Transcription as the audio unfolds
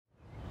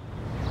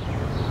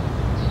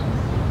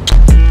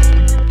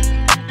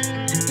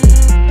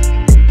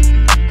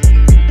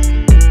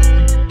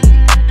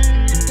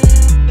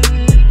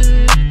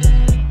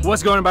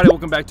What's going on, everybody?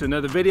 Welcome back to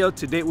another video.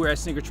 Today we're at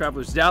Sneaker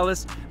Travelers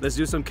Dallas. Let's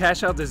do some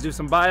cash outs, let's do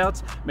some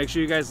buyouts. Make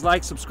sure you guys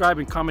like, subscribe,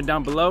 and comment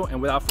down below.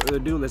 And without further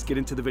ado, let's get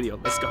into the video.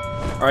 Let's go.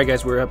 All right,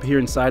 guys, we're up here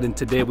inside, and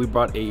today we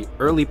brought a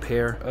early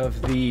pair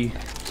of the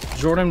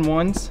Jordan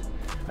 1s.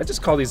 I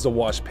just call these the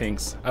wash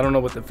pinks. I don't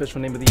know what the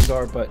official name of these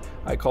are, but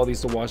I call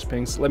these the wash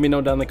pinks. Let me know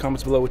down in the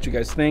comments below what you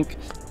guys think.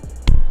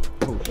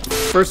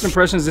 First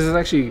impressions, this is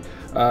actually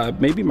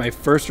maybe my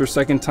first or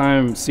second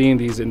time seeing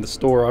these in the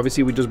store.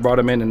 Obviously we just brought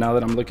them in, and now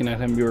that I'm looking at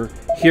them, you're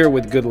here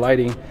with good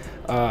lighting.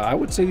 I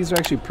would say these are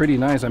actually pretty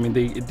nice. I mean,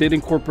 it did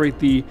incorporate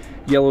the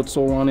yellowed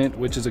sole on it,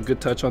 which is a good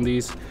touch on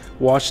these.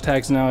 Wash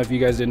tags now, if you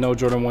guys didn't know,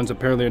 Jordan 1s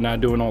apparently are not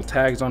doing all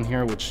tags on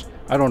here, which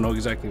I don't know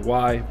exactly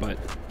why, but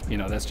you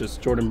know, that's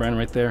just Jordan brand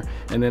right there.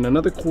 And then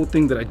another cool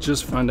thing that I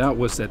just found out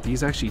was that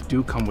these actually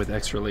do come with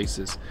extra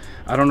laces.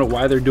 I don't know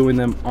why they're doing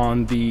them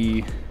on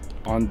the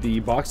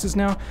boxes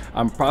now.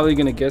 I'm probably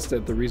gonna guess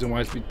that the reason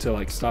why is to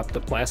like stop the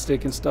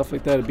plastic and stuff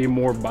like that. It'd be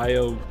more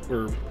bio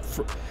or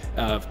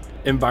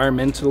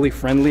environmentally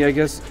friendly, I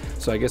guess.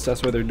 So I guess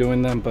that's why they're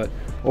doing them. But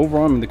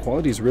overall, I mean, the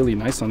quality is really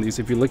nice on these.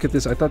 If you look at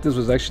this, I thought this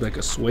was actually like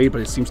a suede,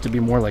 but it seems to be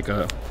more like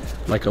a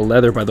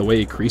leather by the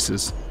way it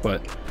creases.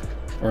 But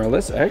or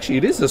unless actually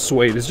it is a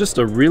suede. It's just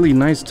a really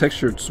nice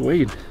textured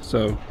suede.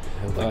 So it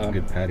has like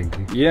good padding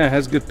too. Yeah, it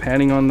has good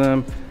padding on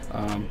them.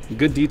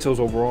 Good details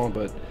overall.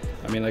 But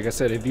I mean, like I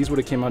said, if these would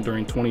have came out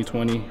during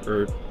 2020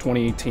 or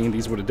 2018,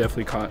 these would have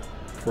definitely caught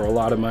for a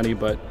lot of money.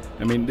 But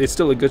I mean, it's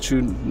still a good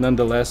shoe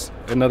nonetheless.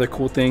 Another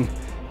cool thing,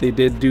 they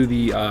did do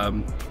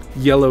the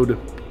yellowed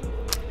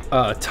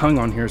tongue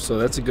on here, so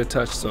that's a good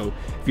touch. So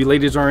if you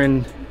ladies are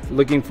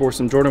looking for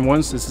some Jordan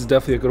 1s, this is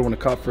definitely a good one to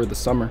cop for the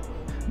summer.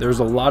 There's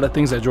a lot of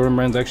things that Jordan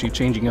brand's actually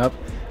changing up.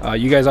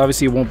 You guys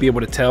obviously won't be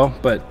able to tell,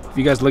 but if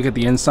you guys look at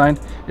the inside,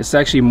 it's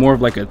actually more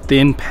of like a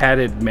thin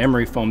padded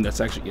memory foam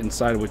that's actually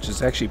inside, which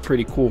is actually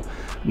pretty cool.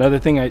 Another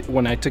thing,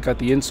 when I took out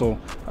the insole,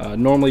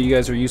 normally you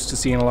guys are used to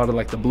seeing a lot of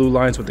like the blue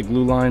lines with the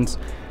glue lines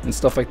and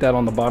stuff like that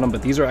on the bottom,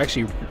 but these are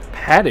actually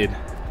padded.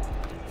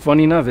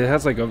 Funny enough, it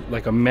has like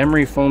a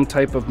memory foam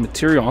type of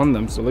material on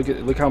them. So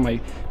look how my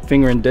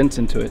finger indents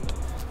into it.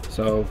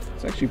 So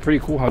it's actually pretty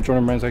cool how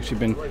Jordan brand's actually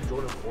been.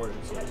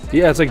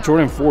 Yeah, it's like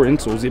Jordan 4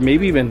 insoles. It may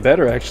be even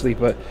better actually,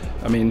 but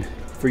I mean,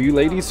 for you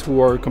ladies who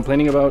are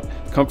complaining about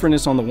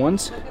comfortness on the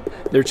ones,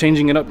 they're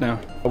changing it up now.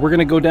 We're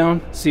gonna go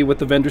down, see what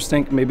the vendors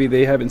think. Maybe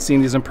they haven't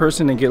seen these in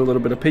person and get a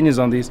little bit of opinions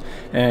on these,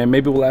 and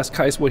maybe we'll ask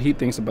Qias what he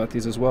thinks about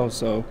these as well.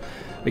 So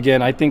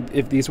again, I think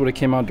if these would have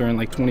came out during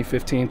like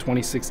 2015,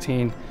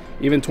 2016,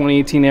 even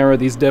 2018 era,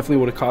 these definitely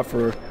would have caught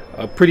for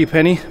a pretty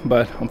penny.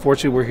 But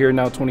unfortunately, we're here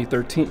now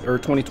 2013 or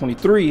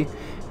 2023,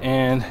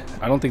 and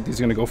I don't think these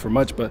are gonna go for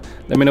much. But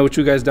let me know what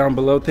you guys down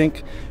below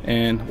think,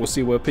 and we'll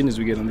see what opinions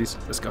we get on these.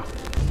 Let's go.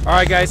 All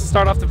right, guys, to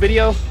start off the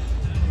video,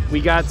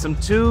 we got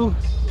two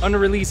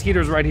unreleased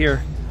heaters right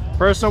here.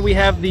 First one, we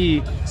have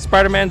the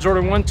Spider-Man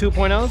Jordan 1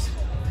 2.0s,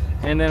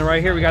 and then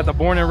right here we got the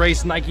Born and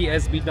Raised Nike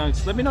SB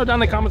Dunks. Let me know down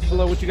in the comments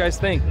below what you guys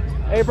think.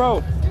 Hey,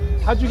 bro,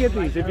 how'd you get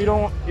these? If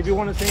you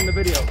want to see in the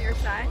video. Your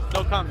size?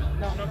 No comment.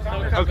 No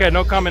comment. Okay,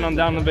 no comment on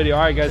down the video.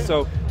 All right, guys.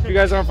 So if you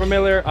guys aren't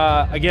familiar,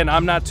 again,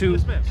 I'm not too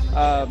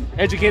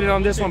educated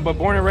on this one, but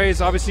Born and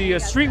Raised, obviously a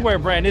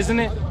streetwear brand, isn't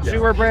it? Yeah.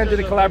 Streetwear brand did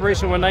a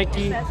collaboration with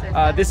Nike.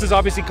 This is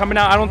obviously coming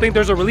out. I don't think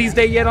there's a release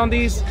date yet on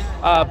these,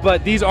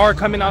 but these are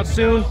coming out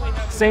soon.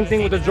 Same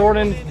thing with the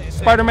Jordan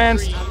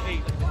Spider-Mans.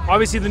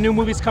 Obviously, the new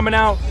movie's coming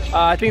out.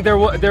 I think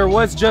there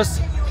was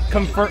just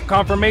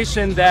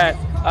confirmation that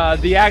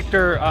the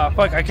actor,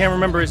 I can't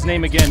remember his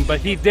name again,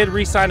 but he did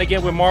re-sign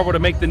again with Marvel to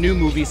make the new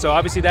movie. So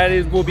obviously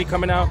will be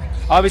coming out.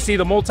 Obviously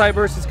the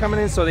multiverse is coming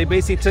in, so they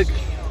basically took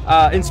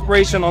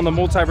inspiration on the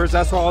multiverse.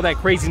 That's why all that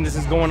craziness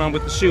is going on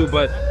with the shoe.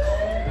 But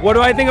what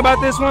do I think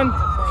about this one?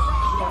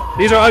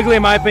 These are ugly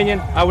in my opinion.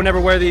 I would never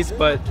wear these,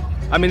 but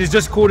I mean, it's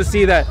just cool to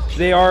see that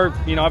they are,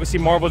 you know, obviously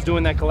Marvel's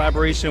doing that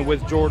collaboration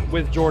with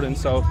Jordan,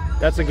 so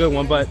that's a good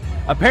one. But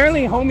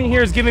apparently homie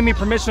here is giving me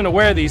permission to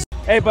wear these.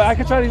 Hey, but I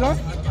can try these on?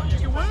 You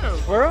can wear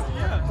them. Wear them?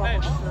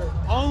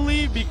 Yeah.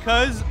 Only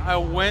because I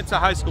went to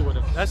high school with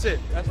him. That's it.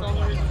 That's the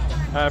only reason.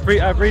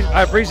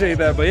 I appreciate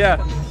that, but yeah,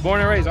 Born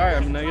and Raised. All right, I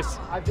mean, I guess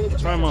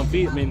try them on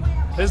feet. I mean,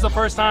 this is the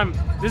first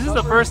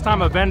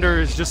time a vendor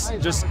has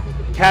just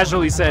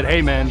casually said,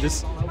 "Hey, man,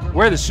 just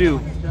wear the shoe."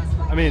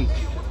 I mean,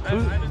 I'm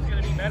just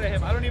gonna be mad at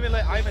him. I don't even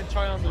let Ivan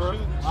try on the shoe.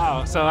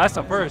 Oh, so that's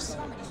the first.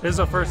 This is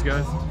the first,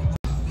 guys.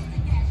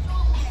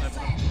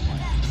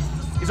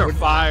 These are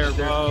fire,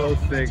 bro.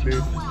 They're so sick,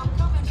 dude.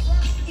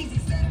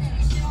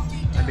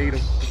 I need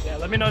them. Yeah,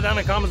 let me know down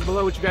in the comments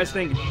below what you guys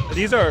think.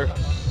 These are,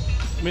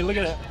 I mean, look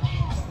at that.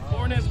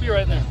 Born SB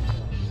right there.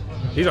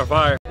 These are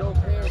fire.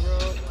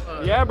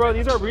 Yeah, bro,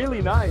 these are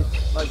really nice.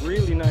 Like,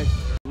 really nice.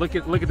 Look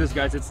at this,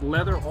 guys. It's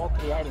leather all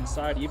throughout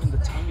inside, even the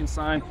tongue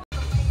inside.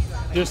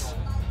 Just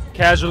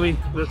casually,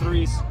 the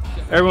threes.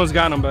 Everyone's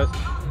got them, but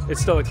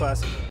it's still a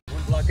classic.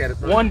 One block at a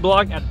time. One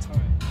block at a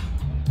time.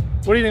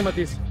 What do you think about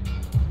these?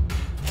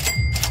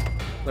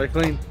 They're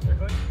clean.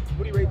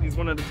 What do you rate these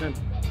 1 out of 10?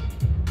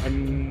 A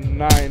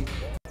 9.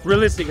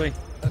 Realistically.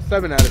 A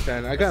 7 out of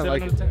 10. I kind of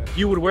like it. Yeah.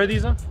 You would wear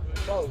these, huh?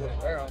 Probably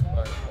wear 'em,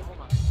 but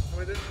I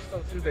mean, this is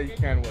some shoes that you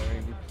can wear.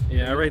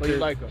 Yeah, I rate this.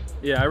 this. Like them.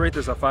 Yeah, I rate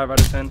this a 5 out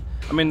of 10.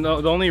 I mean,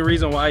 the only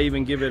reason why I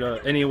even give it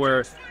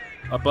anywhere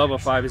above a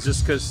 5 is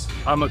just because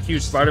I'm a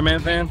huge Spider-Man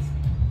fan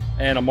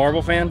and a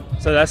Marvel fan.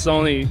 So that's the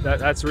only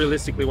that's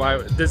realistically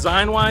why.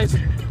 Design-wise,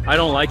 I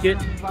don't like it,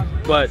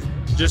 but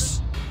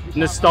just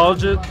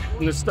nostalgia.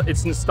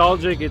 It's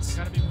nostalgic.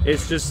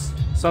 It's just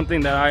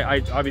something that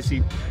I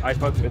obviously I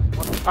fuck with.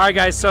 All right,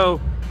 guys.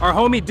 So our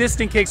homie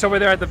Distant Kicks over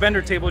there at the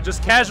vendor table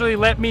just casually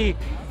let me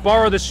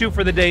borrow the shoe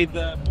for the day,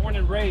 the Born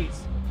and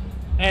Raised.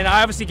 And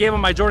I obviously gave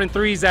him my Jordan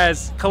 3s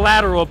as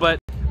collateral, but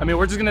I mean,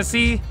 we're just gonna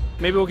see.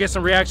 Maybe we'll get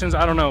some reactions.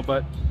 I don't know,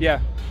 but yeah,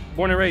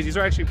 Born and Raised. These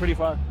are actually pretty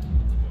fire.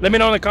 Let me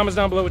know in the comments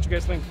down below what you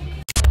guys think.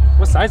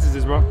 What size is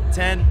this, bro?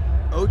 10.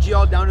 OG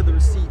all down to the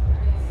receipt.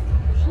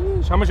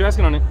 Sheesh, how much you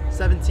asking on it?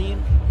 17.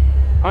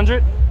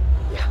 100?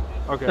 Yeah.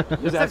 Okay.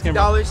 Just asking.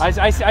 $50.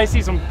 I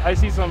see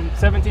some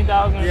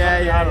 17,000.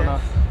 Yeah. I don't know,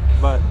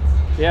 but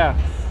yeah.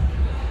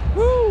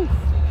 Woo.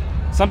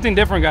 Something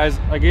different, guys.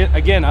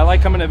 Again, I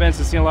like coming to events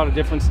and seeing a lot of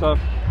different stuff.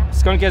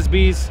 Skunk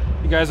SBs.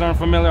 You guys aren't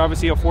familiar.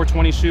 Obviously, a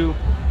 420 shoe,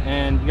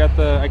 and you got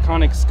the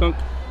iconic skunk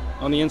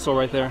on the insole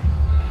right there.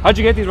 How'd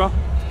you get these, bro?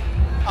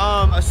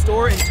 A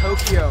store in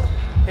Tokyo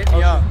hit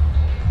me up.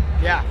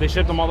 Yeah. They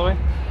shipped them all the way?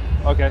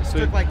 Okay,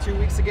 sweet. Took like 2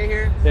 weeks to get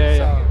here.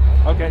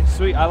 Yeah. Okay,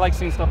 sweet. I like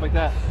seeing stuff like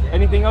that.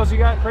 Anything else you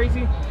got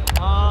crazy?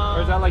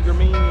 Or is that like your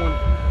main one?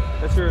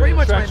 That's your pretty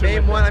much my attraction main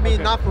right one. there? I mean,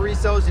 Okay. not for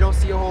resales. You don't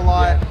see a whole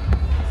lot.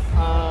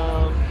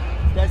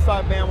 Dead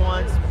stock band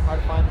ones. Hard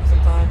to find them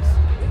sometimes.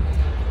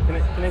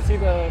 Can I see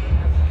the...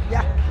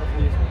 Yeah.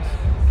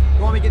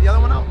 You want me to get the other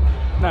one out?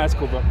 Nah, that's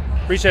cool, bro.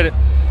 Appreciate it.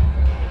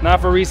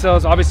 Not for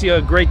resales. Obviously,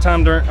 a great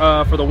time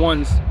for the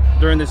ones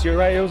during this year,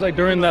 right? It was like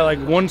during that like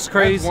ones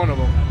craze. That's one of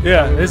them.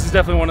 Yeah, this is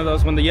definitely one of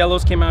those. When the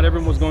yellows came out,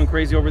 everyone was going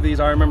crazy over these.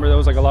 I remember there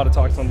was like a lot of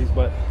talks on these,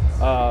 but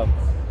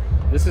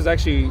this is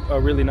actually a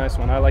really nice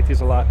one. I like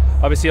these a lot.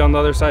 Obviously, on the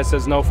other side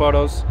says no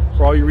photos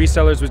for all you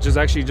resellers, which is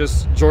actually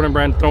just Jordan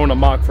Brand throwing a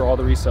mock for all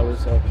the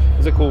resellers. So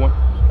it's a cool one.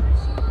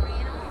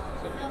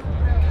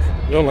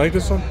 You don't like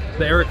this one?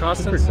 The Eric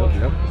Costin.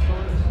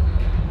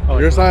 Yeah. Oh,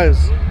 Your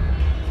size.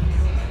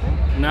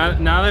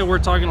 Now that we're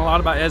talking a lot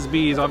about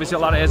SBs, obviously a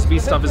lot of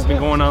SB stuff has been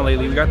going on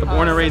lately. We got the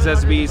Born and Raised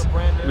SBs.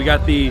 We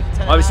got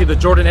obviously the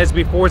Jordan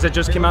SB4s that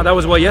just came out. That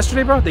was what,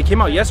 yesterday, bro? They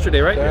came out yesterday,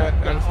 right?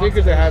 And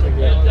sneakers they haven't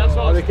yet.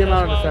 Oh, they came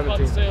out on the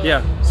 17th.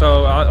 Yeah.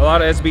 So a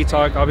lot of SB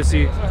talk.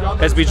 Obviously,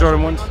 SB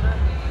Jordan ones.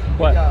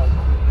 What? Got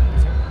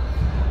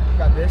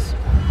this.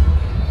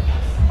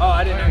 Oh,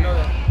 I didn't know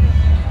that.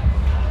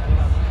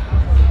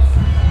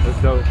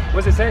 That's dope.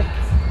 What's it say?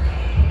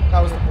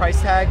 That was the price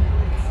tag.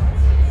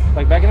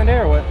 Like back in the day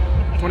or what?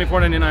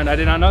 $24.99. I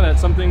did not know that.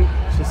 Something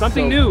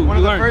new. One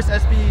of the first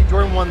SB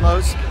Jordan 1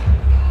 lows.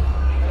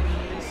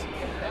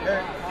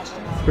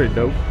 It's pretty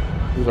dope.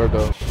 These are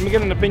dope. Let me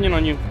get an opinion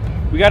on you.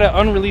 We got an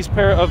unreleased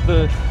pair of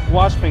the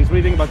wash pinks. What do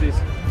you think about these?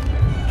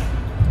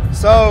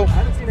 So,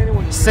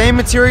 same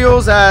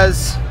materials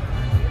as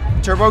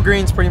Turbo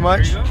Greens pretty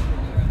much.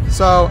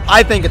 So,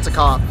 I think it's a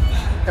comp,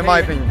 in my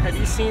opinion. Have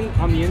you seen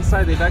on the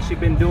inside, they've actually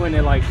been doing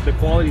it like the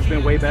quality's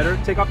been way better.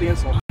 Take off the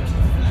insole.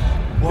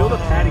 Feel the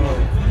padding of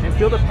it. And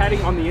feel the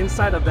padding on the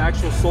inside of the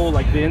actual sole,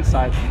 like the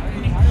inside.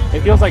 It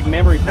feels like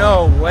memory foam.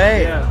 No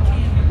way.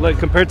 Yeah. Look,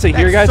 compared to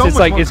here, That's guys, so it's much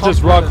like, more it's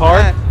just comfortable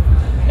rock than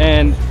hard.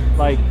 And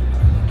like,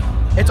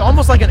 it's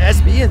almost like an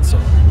SB insole.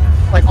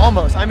 Like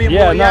almost. I mean,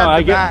 yeah, well, no,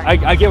 I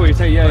get what you're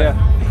saying. Yeah, yeah.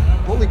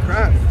 Holy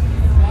crap.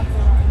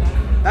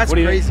 That's What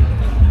do you crazy.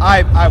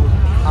 I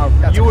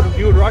would.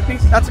 You would rock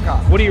these? That's a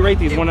comp. What do you rate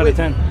these? 1 out of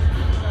 10.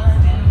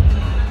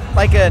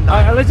 Like a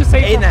 9. Let's just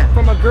say 8.5.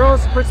 from a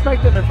girl's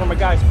perspective and from a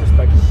guy's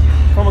perspective.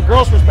 From a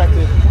girl's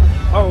perspective.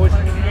 Oh, which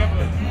one?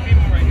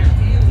 Right here.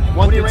 1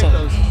 What do you through rate 10.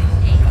 those?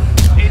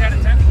 8 out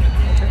of 10?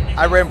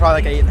 I rate them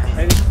probably like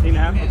 8.5.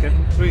 8.5? Okay,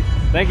 sweet.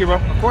 Thank you, bro.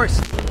 Of course.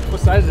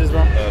 What size is this,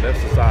 bro?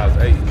 That's the size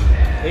 8.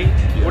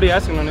 8? What are you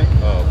asking on it?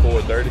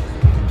 430.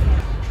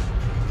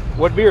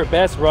 What'd be your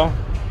best, bro?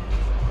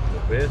 The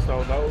best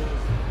on those,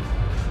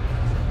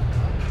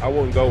 I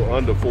wouldn't go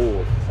under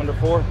 4. Under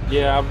 4?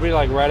 Yeah, I'd be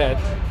like right at,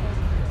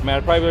 man,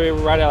 I'd probably be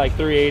right at like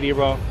 380,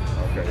 bro.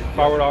 Okay. If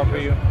I were to offer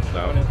you.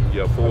 No,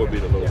 yeah, 4 would be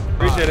the lowest.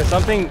 Appreciate it.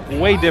 Something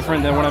way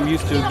different than what I'm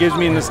used to. It gives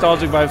me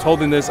nostalgic vibes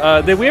holding this.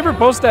 Did we ever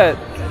post that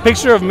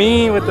picture of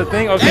me with the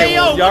thing? Okay,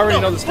 well, you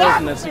already know the story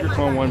from that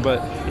SNEAKERCON one,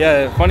 but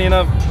yeah, funny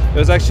enough, it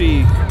was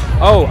actually,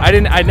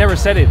 I never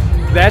said it.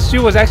 That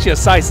shoe was actually a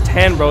size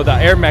 10, bro, the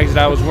Air Max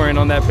that I was wearing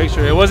on that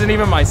picture. It wasn't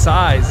even my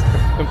size.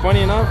 And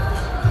funny enough,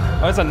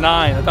 it's a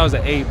 9. I thought it was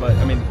an 8, but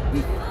I mean,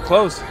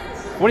 close.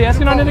 What are you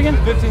asking on it again?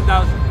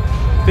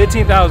 15,000.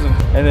 15,000.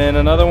 And then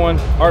another one,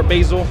 Art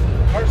Basel.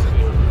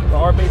 The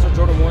Art Basel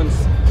Jordan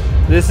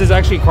 1s. This is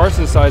actually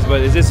Carson's size,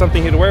 but is this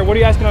something he'd wear? What are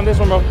you asking on this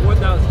one, bro?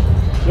 1,000.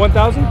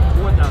 1,000?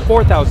 1,000.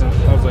 4,000.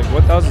 I was like,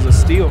 1,000 is a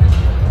steal.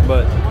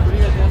 But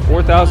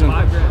 4,000.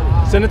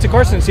 Send it to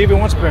Carson, see if he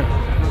wants a pair.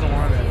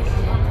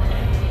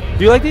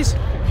 Do you like these?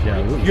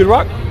 Yeah, You'd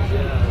rock?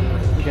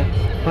 okay.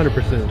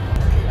 100%.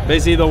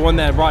 Basically the one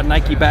that brought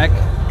Nike back.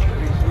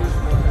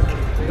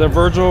 The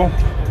Virgil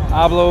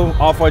Abloh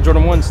Off-White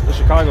Jordan 1s, the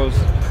Chicago's.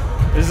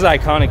 This is an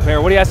iconic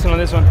pair. What are you asking on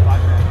this one?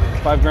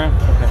 5 grand?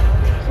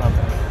 Okay. It's not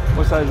bad.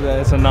 What size is that?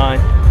 It's a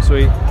 9.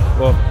 Sweet.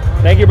 Well,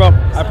 thank you, bro.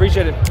 I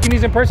appreciate it. Seen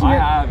these in person yet?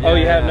 I have, yeah, oh,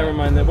 you yeah, have? yeah. Never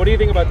mind that. What do you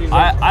think about these?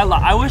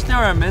 I wish they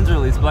were a men's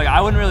release, but like I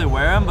wouldn't really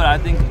wear them, but I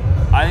think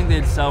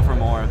they'd sell for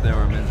more if they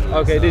were a men's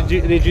release. Okay,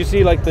 so. did you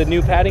see like the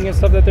new padding and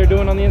stuff that they're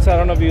doing on the inside? I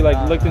don't know if you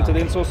like looked into the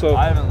insole, so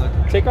I haven't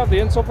looked. take off the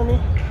insole for me,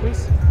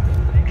 please.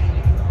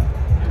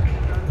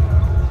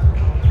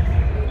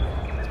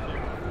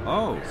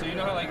 Oh. So you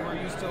know how like we're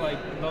used to like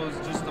those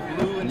just the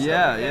blue and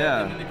yeah, stuff like yeah.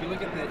 that? And then if you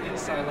look at the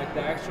inside, like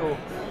the actual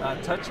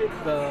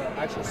the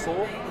actual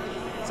sole,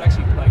 it's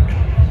actually like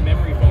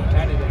memory foam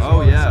padded.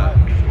 Oh yeah.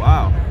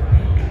 Wow.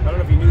 I don't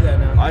know if you knew that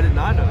now. I did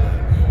not know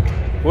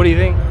that. What do you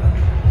think?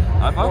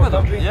 I fuck with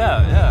them.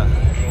 Yeah,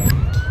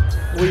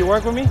 yeah. Will you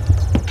work with me?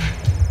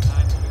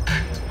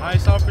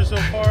 Highest offer so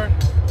far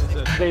is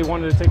a They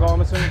wanted to take all,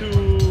 I'm assuming?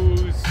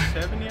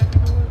 270, I think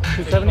it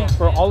was. 270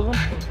 for all of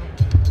them?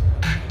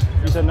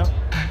 You said no?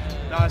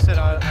 No, I said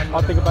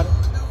I'll think about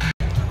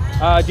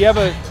it. Do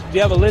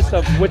you have a list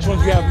of which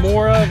ones you have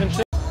more of and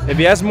shit? If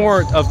he has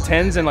more of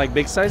 10s and like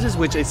big sizes,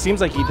 which it seems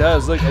like he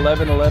does, look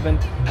 11, 11,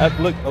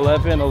 look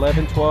 11,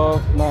 11,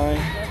 12,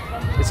 9.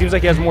 It seems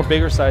like he has more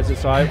bigger sizes,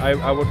 so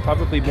I would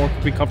probably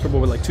be comfortable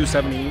with like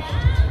 270 each.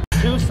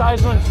 2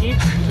 size runs each,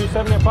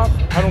 270 a pop.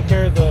 I don't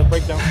care the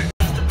breakdown.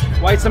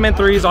 White cement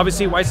 3s,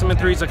 obviously white cement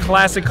 3s, a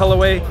classic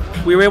colorway.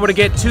 We were able to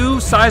get 2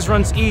 size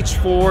runs each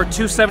for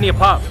 270 a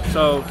pop.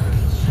 So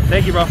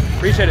thank you, bro.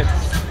 Appreciate it.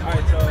 All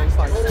right, so it's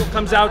like total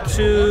comes out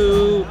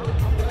to,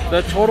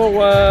 the total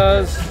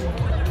was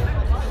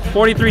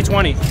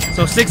 43.20.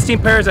 So 16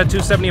 pairs at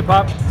 270 a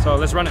pop. So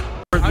let's run it.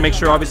 Make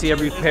sure obviously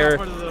every pair,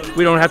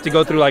 we don't have to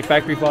go through like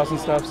factory floss and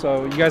stuff.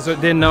 So you guys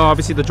didn't know,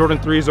 obviously the Jordan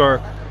 3s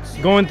are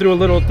going through a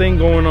little thing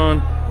going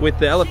on with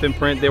the elephant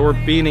print. They were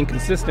being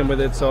inconsistent with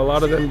it. So a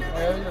lot of them,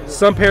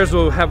 some pairs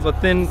will have a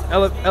thin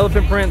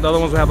elephant print, the other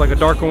ones will have like a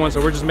darker one.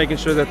 So we're just making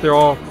sure that they're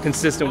all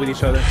consistent with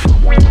each other.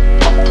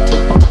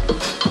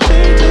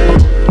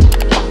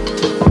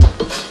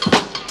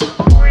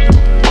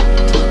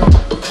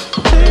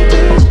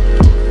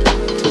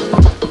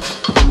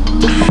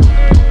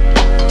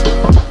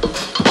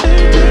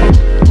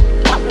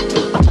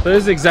 So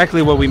this is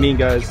exactly what we mean,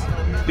 guys.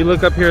 If you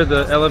look up here,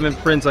 the elephant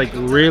print's like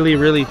really,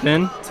 really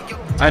thin.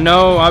 I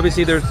know,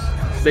 obviously,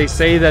 they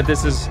say that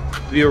this is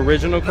the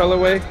original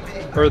colorway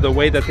or the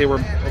way that they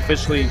were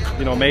officially,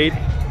 you know, made,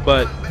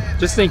 but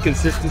just the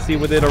inconsistency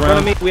with it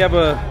around. We have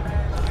a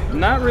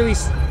not really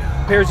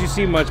pairs you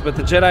see much, but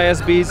the Jedi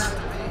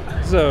SBs.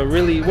 This is a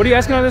really. What are you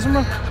asking on this one,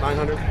 bro?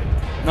 900.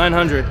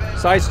 900.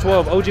 Size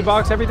 12. OG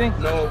box, everything?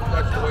 No,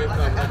 that's the way it's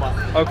done. No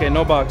box. Okay,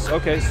 no box.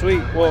 Okay, sweet.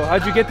 Well,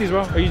 how'd you get these,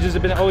 bro? Are you just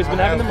always been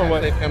having them or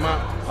what? They came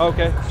out.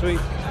 Okay, sweet.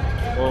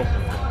 Well,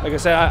 like I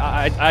said,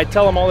 I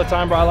tell them all the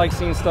time, bro. I like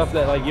seeing stuff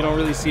that like you don't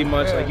really see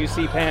much. Like you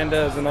see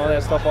pandas and all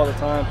that stuff all the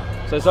time.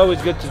 So it's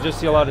always good to just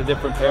see a lot of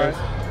different pairs,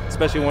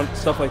 especially when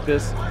stuff like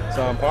this.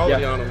 So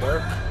Quality yeah. on them, bro.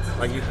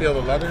 Like you feel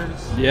the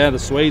leathers. Yeah, the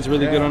suede's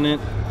really good on it.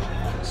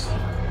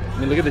 I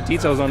mean, look at the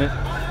details on it.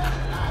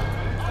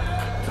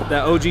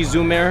 That OG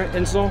Zoom Air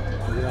insole.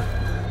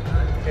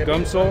 Yeah.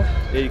 Gum sole.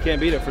 Yeah, you can't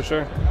beat it for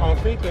sure. On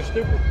feet, they're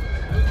stupid.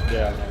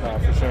 Yeah, no,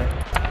 for sure.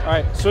 All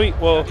right, sweet.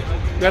 Well,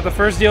 we got the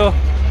first deal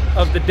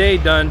of the day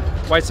done.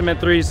 White cement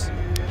 3s.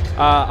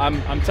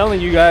 I'm telling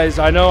you guys,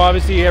 I know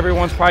obviously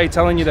everyone's probably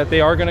telling you that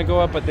they are gonna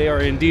go up, but they are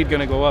indeed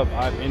gonna go up.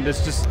 I mean,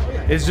 it's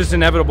just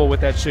inevitable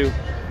with that shoe.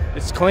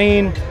 It's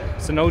clean,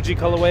 it's an OG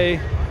colorway,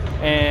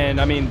 and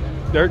I mean,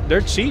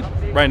 they're cheap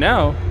right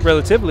now,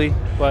 relatively,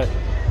 but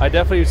I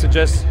definitely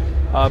suggest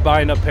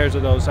buying up pairs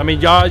of those. I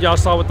mean, y'all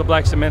saw what the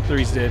black cement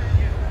 3s did.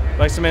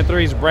 Black cement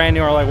 3s brand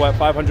new are like what,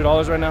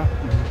 $500 right now?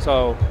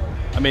 So,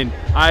 I mean,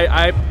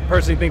 I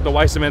personally think the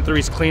white cement 3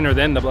 is cleaner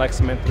than the black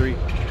cement 3.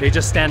 They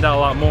just stand out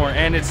a lot more,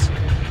 and it's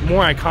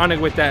more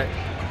iconic with that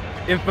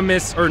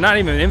infamous, or not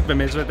even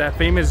infamous, but that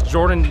famous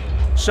Jordan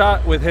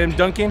shot with him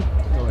dunking.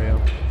 Oh yeah.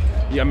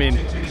 I mean,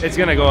 it's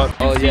gonna go up.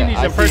 Oh, You've yeah, seen these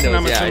in I've person, seen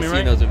those, I'm yeah, assuming, I've right?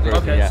 seen those in person,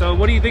 Okay, yeah. so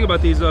what do you think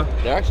about these? They're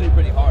actually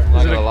pretty hard,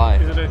 not gonna lie.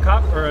 Is it a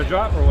cop or a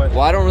drop or what?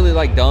 Well, I don't really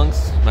like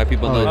dunks. My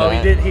people know Oh,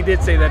 that. he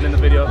did say that in the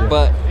video.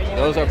 But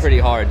those are pretty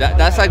hard.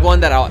 That's like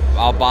one that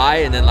I'll buy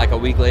and then like a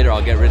week later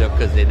I'll get rid of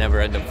because they never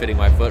end up fitting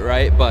my foot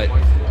right. But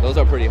those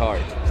are pretty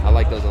hard. I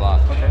like those a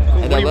lot. Okay,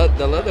 cool. And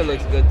the leather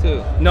looks good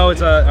too. No,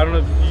 it's I don't know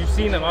if you've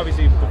seen them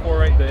obviously before,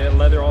 right? The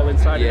leather all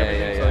inside. Yeah, and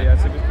everything. yeah, So yeah. yeah,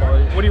 it's a good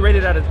quality. What do you rate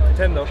it out of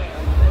 10 though?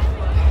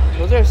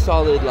 Those are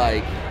solid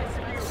like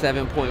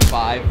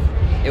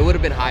 7.5. It would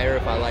have been higher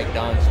if I liked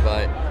dunks,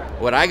 but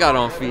what I got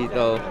on feet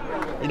though,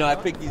 you know, I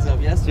picked these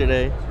up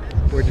yesterday.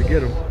 Where'd you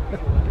get them?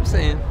 I'm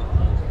saying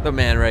the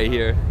man right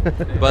here.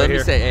 But let me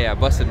here. say, hey, I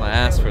busted my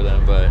ass for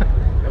them, but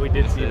Yeah, we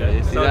did see that.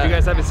 You see So if that? you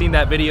guys haven't seen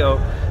that video,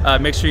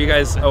 make sure you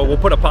guys. Oh, we'll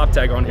put a pop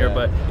tag on here, Yeah.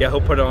 but yeah, he'll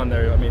put it on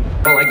there. I mean,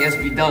 I don't like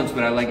SB dunks,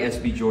 but I like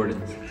SB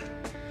Jordans.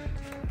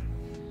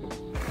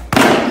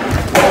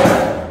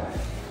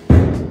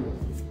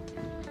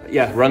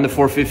 Yeah, run the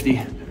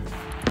 450.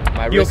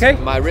 You okay?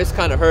 My wrist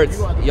kind of hurts.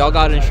 Y'all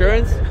got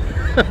insurance?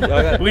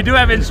 We do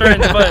have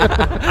insurance,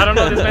 but I don't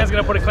know if this man's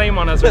gonna put a claim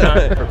on us or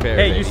not. Prepare,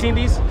 hey, baby. you seen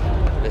these?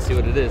 Let's see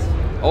what it is.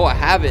 Oh, I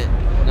haven't.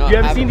 No, You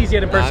haven't seen these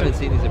yet in person? I haven't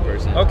seen these in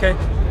person. Okay.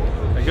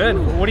 Good.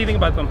 What do you think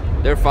about them?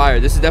 They're fire.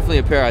 This is definitely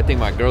a pair I think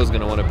my girl's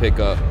gonna want to pick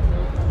up.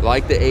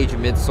 Like the age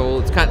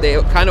midsole.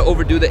 They kind of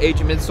overdo the age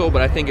midsole,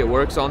 but I think it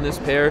works on this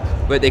pair.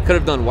 But they could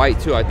have done white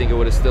too. I think it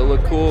would have still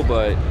looked cool,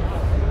 but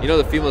you know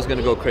the female's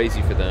gonna go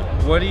crazy for them.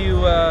 What do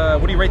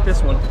you rate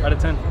this one out of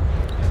 10?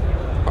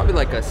 Probably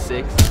like a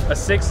 6. A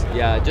 6?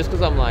 Yeah, just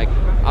because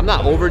I'm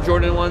not over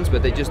Jordan 1s,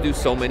 but they just do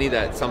so many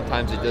that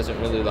sometimes it doesn't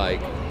really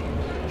like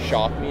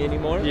shock me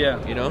anymore.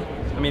 Yeah. You know?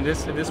 I mean,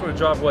 if this would have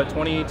dropped, what,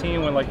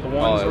 2018 when like the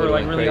ones were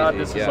like really hot,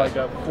 this is like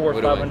a $400 or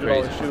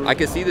 $500 shoe. I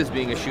could see this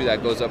being a shoe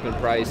that goes up in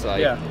price.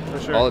 Like, yeah, for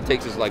sure. All it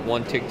takes is like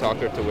one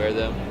TikToker to wear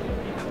them.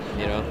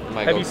 You know?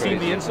 Have you seen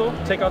the insole?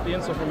 Take out the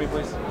insole for me,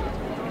 please.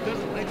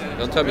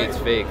 Don't tell me it's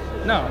fake.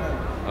 No.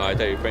 Oh, I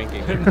thought you were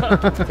pranking.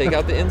 Take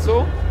out the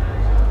insole?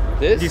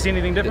 This? Do you see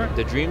anything different?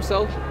 The Dream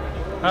Cell?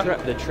 Huh?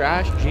 The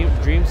trash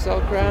Dream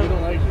Cell crap? You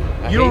don't like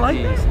it? You don't like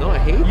these. No, I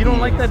hate these. You don't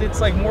like that it's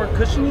like more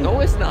cushiony? No,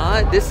 it's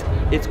not. It's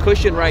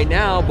cushioned right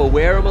now, but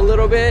wear them a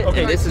little bit,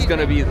 okay. and this is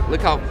gonna be.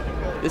 Look how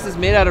this is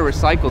made out of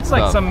recycled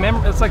stuff.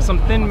 It's like some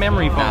thin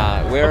memory foam.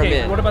 Nah, wear them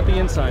in. What about the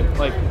inside?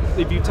 Like,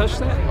 if you touch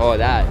that? Oh,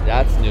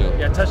 that's new.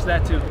 Yeah, touch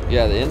that too.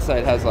 Yeah, the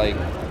inside has like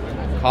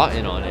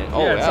cotton on it.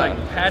 Oh, yeah, it's like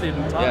padded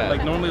on top. Yeah.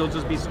 Like normally it'll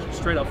just be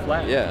straight up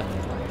flat. Yeah.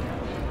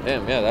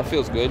 Damn, yeah, that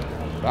feels good.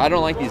 But I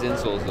don't like these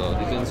insoles though.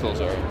 These insoles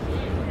are.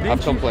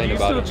 I've complained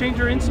about it. Do you still change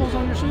your insoles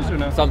on your shoes or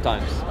no?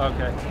 Sometimes.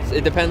 Okay.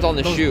 It depends on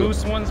the Those shoe.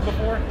 Boost ones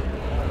before?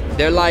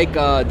 They're like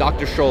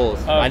Dr.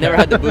 Scholl's. Okay. I never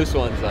had the Boost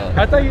ones though.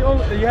 I thought you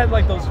had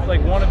like those like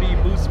wannabe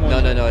Boost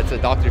ones. No, it's a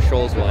Dr.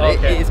 Scholl's one.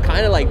 Okay. It's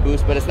kind of like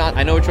Boost, but it's not.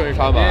 I know which one you're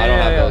talking about. I don't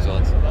have those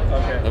ones.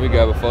 Okay. Let me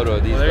grab a photo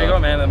of these. Well, there you go,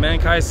 man. The man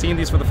Kai's seen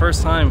these for the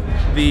first time.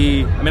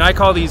 I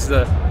call these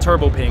the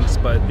turbo pinks,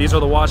 but these are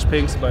the wash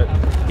pinks. But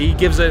he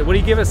gives it. What do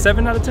you give it?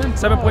 7 out of 10?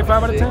 7.5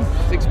 out of 10?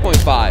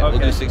 6.5. Okay. We'll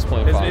do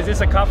 6.5. Is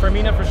this a cop for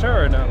Mina for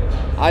sure or no?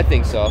 I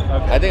think so.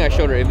 Okay. I think I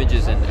showed her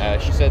images and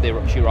she said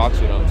she rocks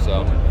with them.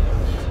 So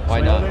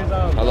why not?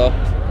 Hello.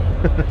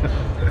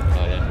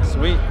 Oh, yeah.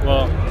 Sweet.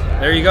 Well,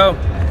 there you go.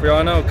 We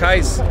all know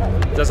Qias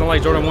doesn't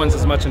like Jordan 1s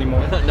as much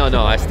anymore.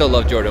 No, I still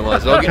love Jordan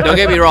 1s. Don't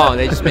get me wrong.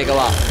 They just make a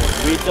lot.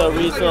 Retail,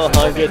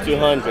 100,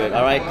 200.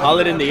 All right, call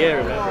it in the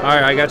air, man. All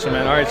right, I got you,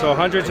 man. All right, so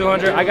 100,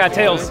 200. I got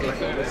tails. Who's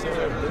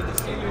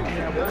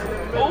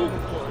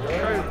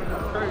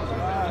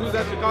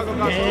that Chicago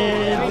guy?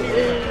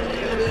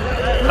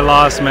 I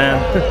lost,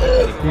 man.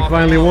 He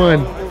finally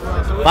won.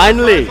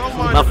 Finally,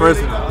 my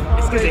first.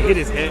 It's because it hit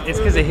his head. It's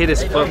because it hit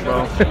his foot,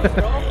 bro.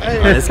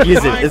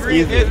 Excuse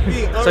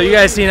it. So you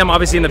guys seen him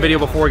obviously in the video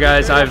before,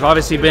 guys. I've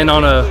obviously been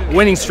on a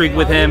winning streak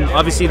with him.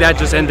 Obviously that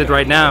just ended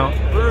right now.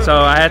 So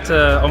I had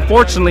to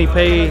unfortunately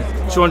pay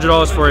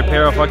 $200 for a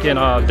pair of fucking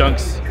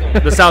Dunks,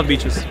 the South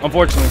Beaches.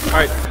 Unfortunately. All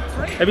right.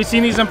 Have you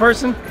seen these in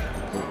person?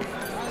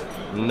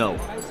 No.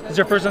 Is this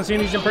your first time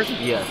seeing these in person?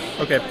 Yes.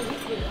 Okay.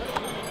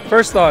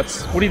 First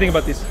thoughts. What do you think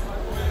about these?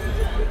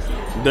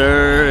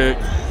 They're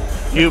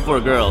cute for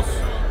girls.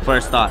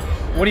 First thought.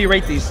 What do you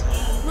rate these?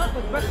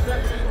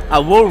 I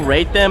will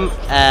rate them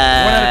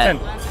at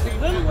 1 out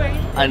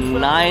of 10. a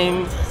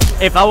 9.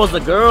 If I was a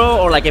girl,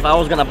 or like if I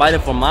was gonna buy them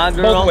for my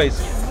girl. Both ways.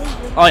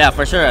 Oh yeah,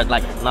 for sure.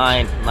 Like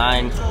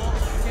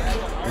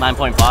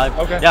 9.5.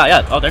 Okay.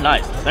 Yeah. Oh, they're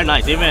nice. They're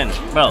nice. Even,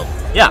 bro.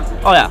 Yeah.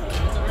 Oh yeah.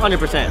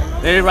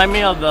 100%. They remind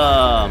me of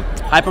the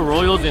Hyper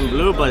Royals in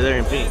blue, but they're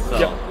in pink. So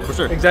yep. For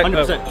sure. Exactly.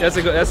 100%. That's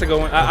a good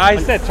one. I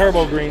said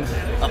turbo greens.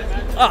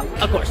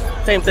 Of course,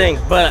 same thing.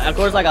 But of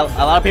course, like a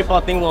lot of people,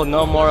 I think will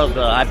know more of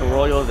the Hyper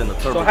Royals and the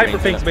Turbo. So Hyper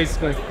Pinks,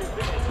 basically.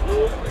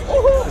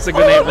 That's a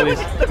good name for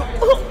these.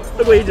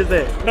 Look what he just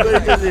did.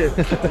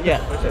 Yeah,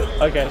 for sure.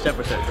 Okay.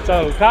 For sure.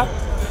 So cop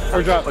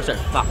or drop? For sure.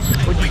 Stop.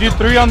 Would you do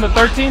 3 on the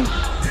 13?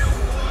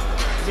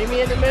 Meet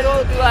me in the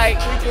middle. Do like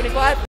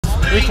 325.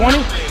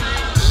 320?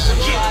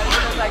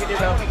 That's I can do,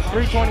 bro.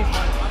 320.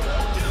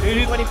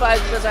 325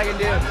 is the best I can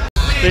do.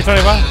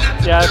 325?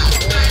 Yeah,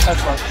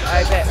 that's fine.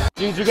 I bet.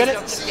 Did you get it?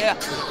 Yeah.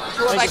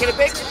 You want like a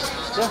pick?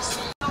 Yes.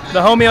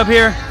 The homie up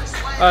here,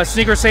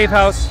 Sneaker Safe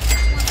House,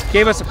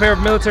 gave us a pair of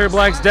military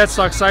blacks, dead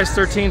stock, size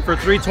 13 for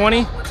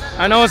 320.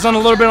 I know it's on a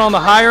little bit on the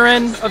higher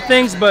end of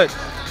things, but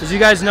as you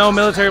guys know,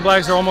 military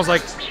blacks are almost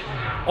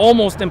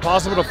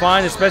impossible to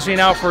find, especially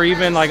now for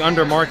even like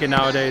under market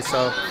nowadays.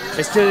 So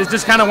it's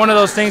just kind of one of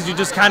those things you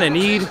just kind of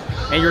need,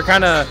 and you're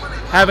kind of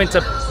having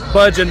to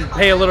budge and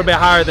pay a little bit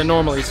higher than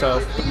normally.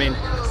 So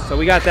so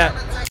we got that.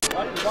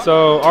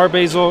 So Art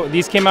Basel,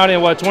 these came out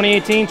in what,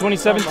 2018,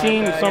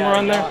 2017, somewhere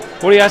around there.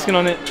 What are you asking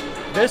on it?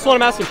 This one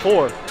I'm asking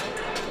for.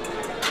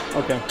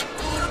 Okay.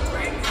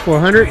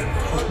 400.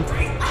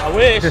 I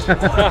wish.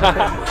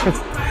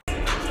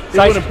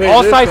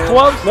 All size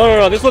 12s?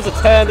 No. This one's a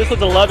 10. This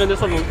one's 11.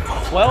 This one's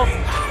 12.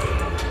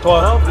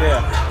 12?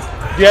 Yeah.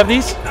 Do you have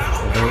these?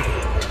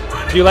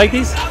 Do you like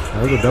these?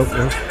 Those are dope,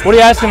 man. What are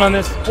you asking on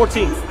this?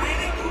 14.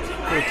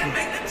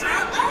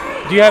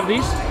 14. Do you have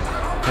these?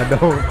 I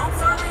don't.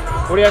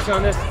 What are you asking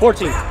on this?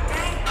 14.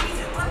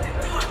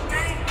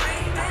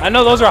 I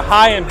know those are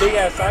high and big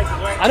ass sizes,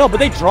 right? I know,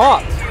 but they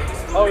dropped.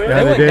 Oh, really? Yeah,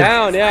 They went did.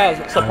 down,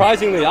 yeah,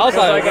 surprisingly. I was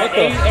like, like what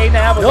an the?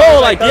 8.5. No,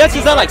 like the X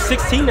is at like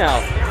 16 now.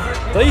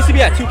 They used to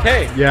be at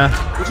 2K. Yeah.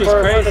 Which is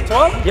For crazy. the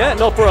 12? Yeah,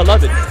 no, for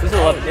 11. This is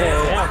 11.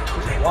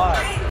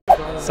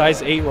 Yeah.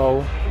 Size 8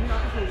 roll.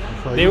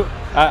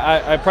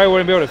 I probably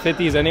wouldn't be able to fit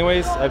these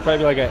anyways. I'd probably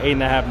be like an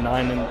 8.5,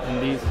 9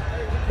 in these.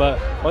 But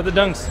what the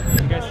dunks?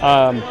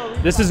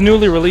 This is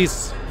newly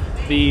released,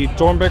 the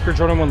Dornbecker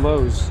Jordan 1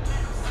 lows.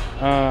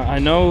 I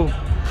know,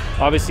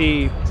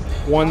 obviously,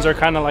 ones are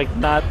kind of like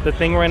not the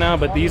thing right now,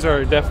 but these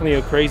are definitely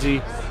a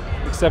crazy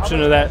exception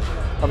to that.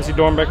 Obviously,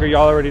 Dornbecker,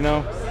 y'all already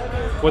know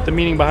what the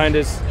meaning behind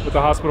is with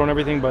the hospital and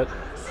everything, but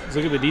let's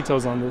look at the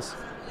details on this.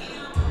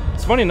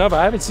 It's funny enough,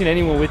 I haven't seen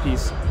anyone with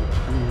these.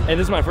 And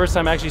this is my first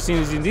time actually seeing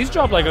these. These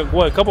dropped like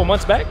a couple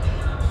months back?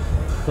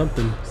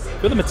 Something.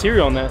 Feel the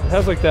material on that. It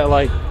has like that,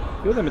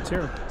 feel the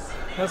material.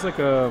 It has like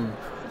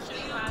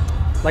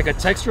a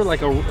texture,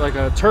 like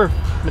a turf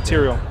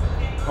material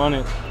on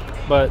it.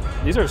 But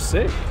these are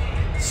sick.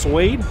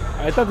 Suede.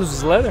 I thought this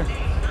was leather.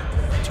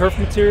 Turf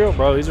material,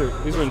 bro. These are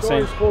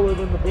insane. Fuller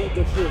than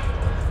the shoe.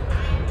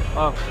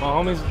 My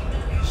homie's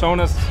showing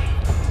us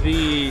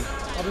the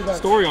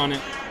story on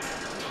it.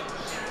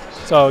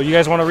 So you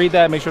guys want to read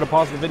that? Make sure to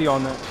pause the video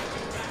on that.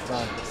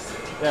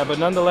 Yeah, but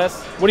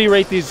nonetheless, what do you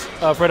rate these,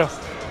 Fredo?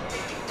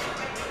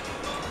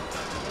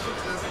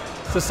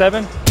 It's a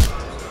 7.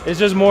 It's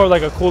just more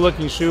like a cool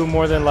looking shoe,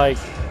 more than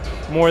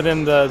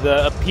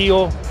the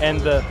appeal and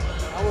the.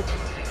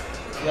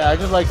 Yeah, I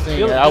just like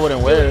seeing it. I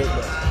wouldn't wear it.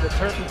 The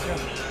turf material.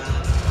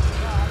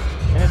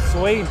 And it's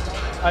suede.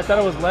 I thought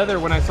it was leather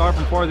when I saw it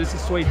from far. This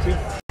is suede too.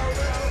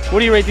 What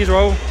do you rate these,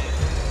 Ro?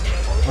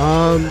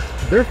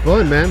 They're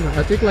fun, man.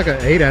 I think like an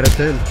 8 out of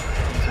 10.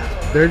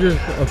 They're just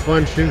a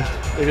fun shoe.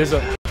 It is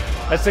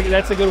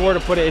that's a good word to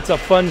put it. It's a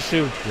fun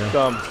shoe.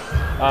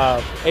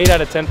 Yeah. 8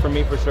 out of 10 for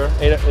me for sure.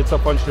 It's a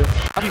fun shoe.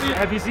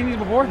 Have you seen these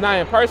before? Not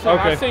in person.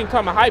 Okay. I've seen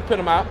Come and Hype put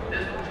them out.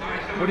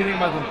 What do you think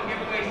about them?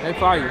 They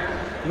fire.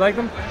 You like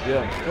them?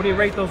 Yeah. What do you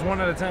rate those 1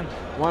 out of 10?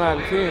 1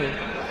 out of 10.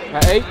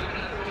 An 8?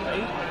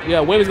 Yeah,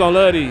 women's gonna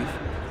love these.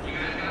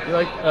 You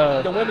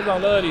like The women's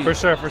gonna love these. For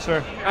sure.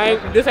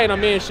 This ain't a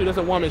men's shoe. That's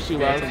a woman's shoe.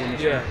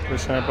 Yeah, for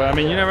sure. But I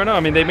mean, you never know. I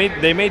mean, they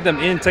made them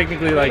in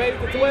technically like They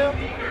made it to 12?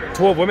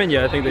 12 women.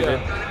 Yeah, I think they did.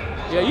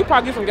 Yeah, you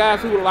probably get some guys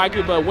who would like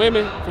it, but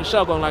women for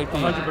sure gonna like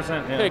these.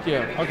 100%. Yeah. Heck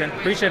yeah. Okay,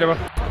 appreciate it, bro.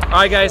 All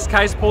right, guys.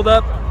 Kai's pulled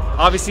up.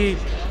 Obviously,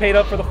 paid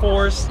up for the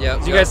 4s. Yep,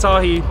 As you guys saw,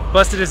 he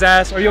busted his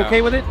ass. Are you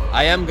okay with it?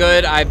 I am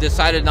good. I've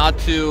decided not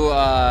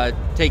to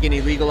take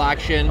any legal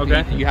action.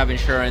 Okay. You have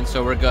insurance,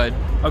 so we're good.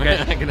 Okay.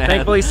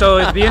 Thankfully, so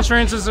if the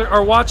insurances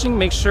are watching,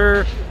 make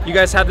sure you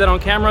guys have that on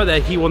camera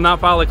that he will not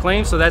file a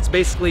claim. So that's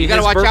basically. You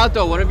gotta watch out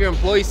though. One of your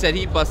employees said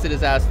he busted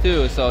his ass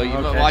too, so you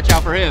watch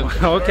out for him.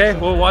 Okay,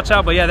 we'll watch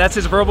out. But yeah, that's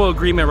his verbal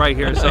agreement right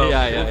here. So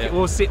yeah.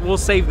 We'll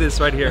save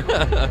this right here. All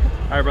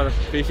right, brother.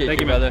 Appreciate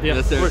Thank you, man. brother. Yeah,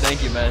 Yes, sir. of course.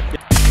 Thank you, man.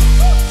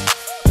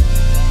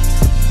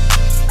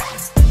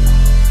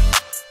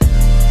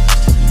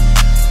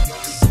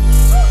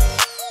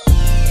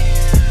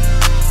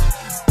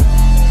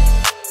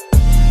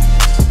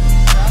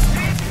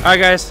 All right,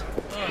 guys.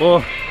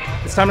 Well,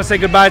 it's time to say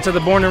goodbye to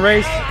the Born and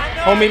Raised.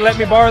 Homie, let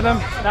me borrow them.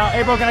 Now,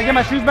 hey, bro, can I get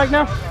my shoes back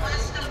now?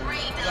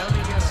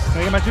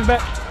 Can I get my shoes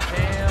back?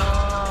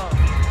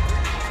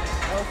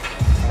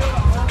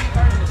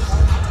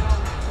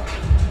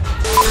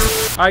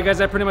 All right, guys,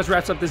 that pretty much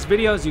wraps up this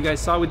video. As you guys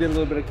saw, we did a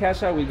little bit of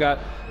cash out. We got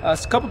a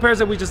couple pairs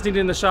that we just needed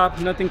in the shop,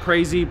 nothing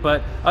crazy.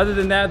 But other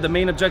than that, the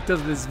main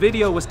objective of this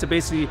video was to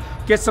basically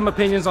get some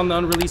opinions on the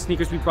unreleased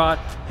sneakers we bought,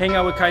 hang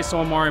out with Qias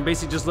Omar, and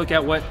basically just look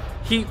at what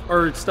heat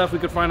or stuff we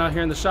could find out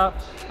here in the shop.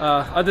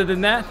 Other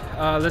than that,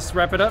 let's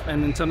wrap it up.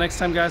 And until next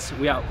time, guys,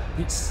 we out.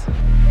 Peace.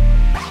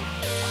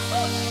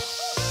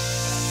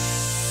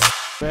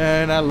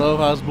 Man, I love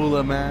House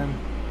Bula, man.